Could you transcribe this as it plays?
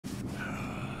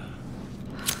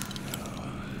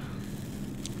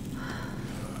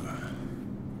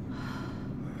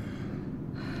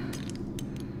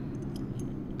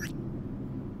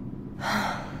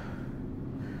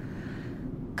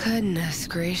Goodness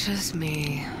gracious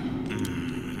me.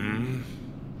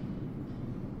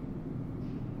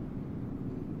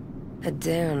 A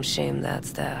damn shame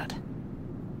that's that.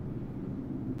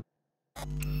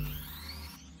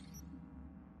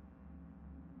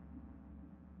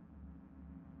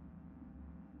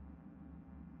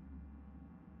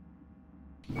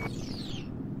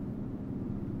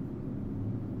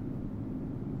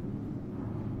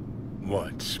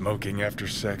 What, smoking after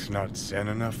sex not zen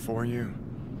enough for you?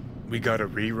 We gotta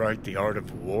rewrite the art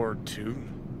of war, too?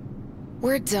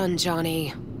 We're done,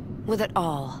 Johnny. With it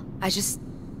all. I just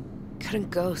couldn't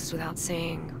ghost without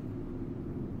saying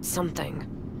something.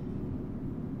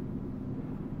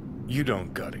 You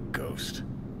don't gotta ghost.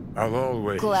 I'll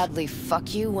always... Gladly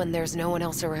fuck you when there's no one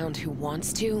else around who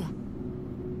wants to?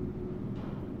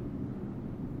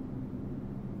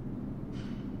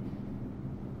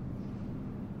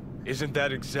 Isn't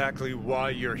that exactly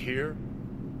why you're here?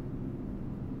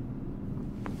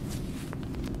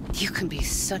 You can be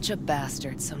such a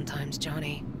bastard sometimes,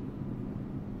 Johnny.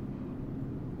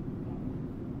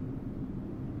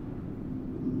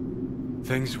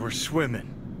 Things were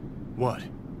swimming. What?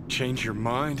 Change your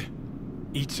mind?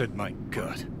 Eats at my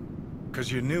gut.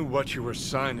 'Cause you knew what you were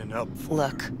signing up for.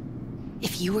 Look,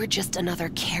 if you were just another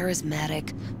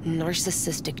charismatic,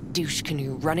 narcissistic douche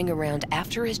canoe running around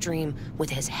after his dream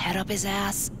with his head up his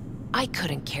ass, I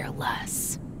couldn't care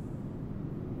less.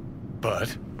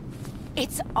 But?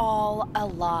 It's all a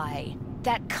lie.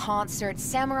 That concert,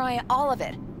 Samurai, all of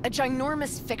it. A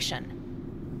ginormous fiction.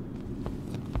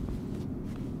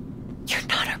 You're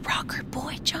not a rocker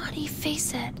boy, Johnny,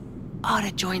 face it. Oughta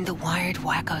join the wired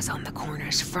wackos on the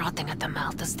corners, frothing at the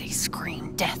mouth as they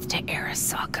scream death to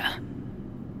Arasaka.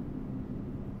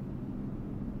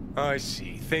 I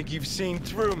see. Think you've seen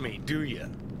through me, do you?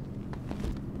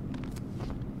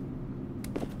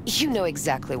 You know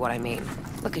exactly what I mean.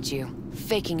 Look at you,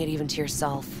 faking it even to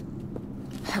yourself.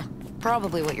 Huh,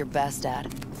 probably what you're best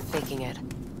at, faking it.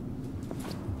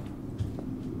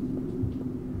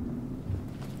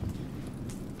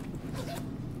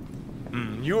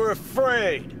 You were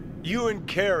afraid. You and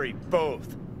Carrie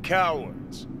both.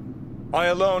 Cowards. I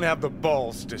alone have the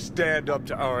balls to stand up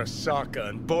to Arasaka,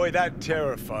 and boy, that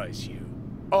terrifies you.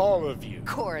 All of you. Of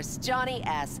course, Johnny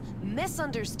S.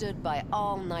 Misunderstood by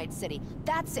all Night City.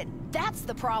 That's it. That's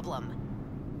the problem.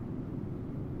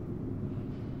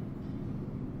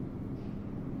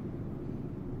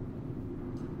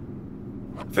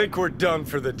 Think we're done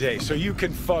for the day, so you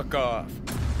can fuck off.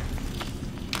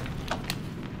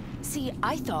 See,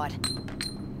 I thought...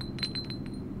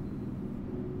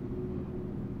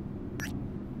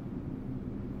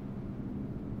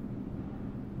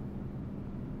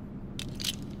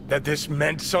 That this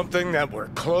meant something, that we're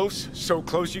close? So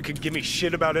close you could give me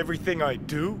shit about everything I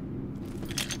do?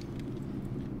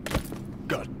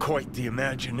 Got quite the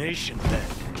imagination then.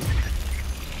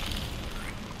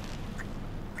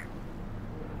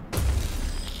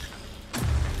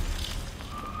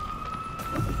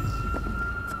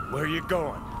 Where you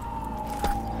going?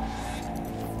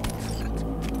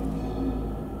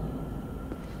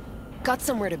 Got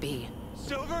somewhere to be.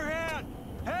 Silverhand!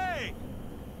 Hey!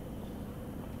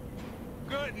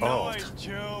 Good Alt. noise,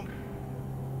 Jim.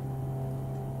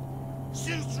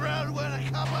 Shoots round when I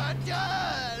come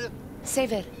undone.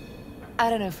 Save it. I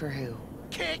don't know for who.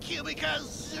 Can't kill me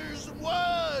because there's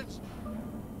words.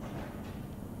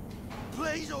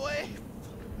 Please away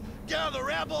down the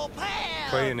rebel path.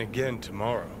 Playing again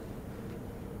tomorrow.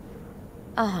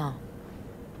 Uh-huh.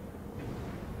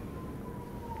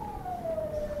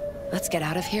 Let's get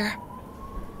out of here.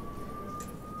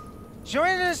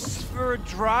 Join us for a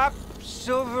drop,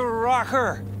 Silver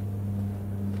Rocker.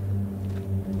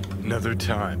 Another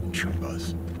time,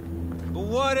 Chumbas. But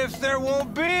what if there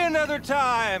won't be another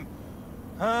time?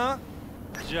 Huh?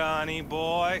 Johnny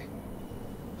boy?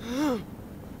 Let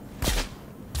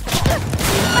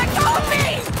go of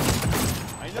me!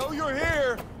 I know you're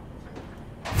here.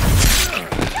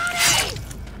 Johnny!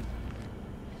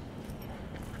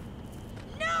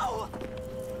 No!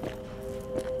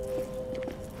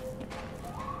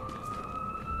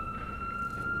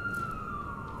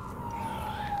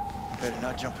 Better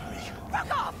not jump at me.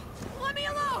 Fuck off! Let me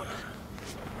alone!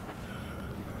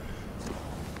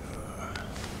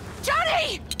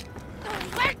 Johnny!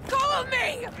 Let go of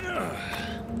me!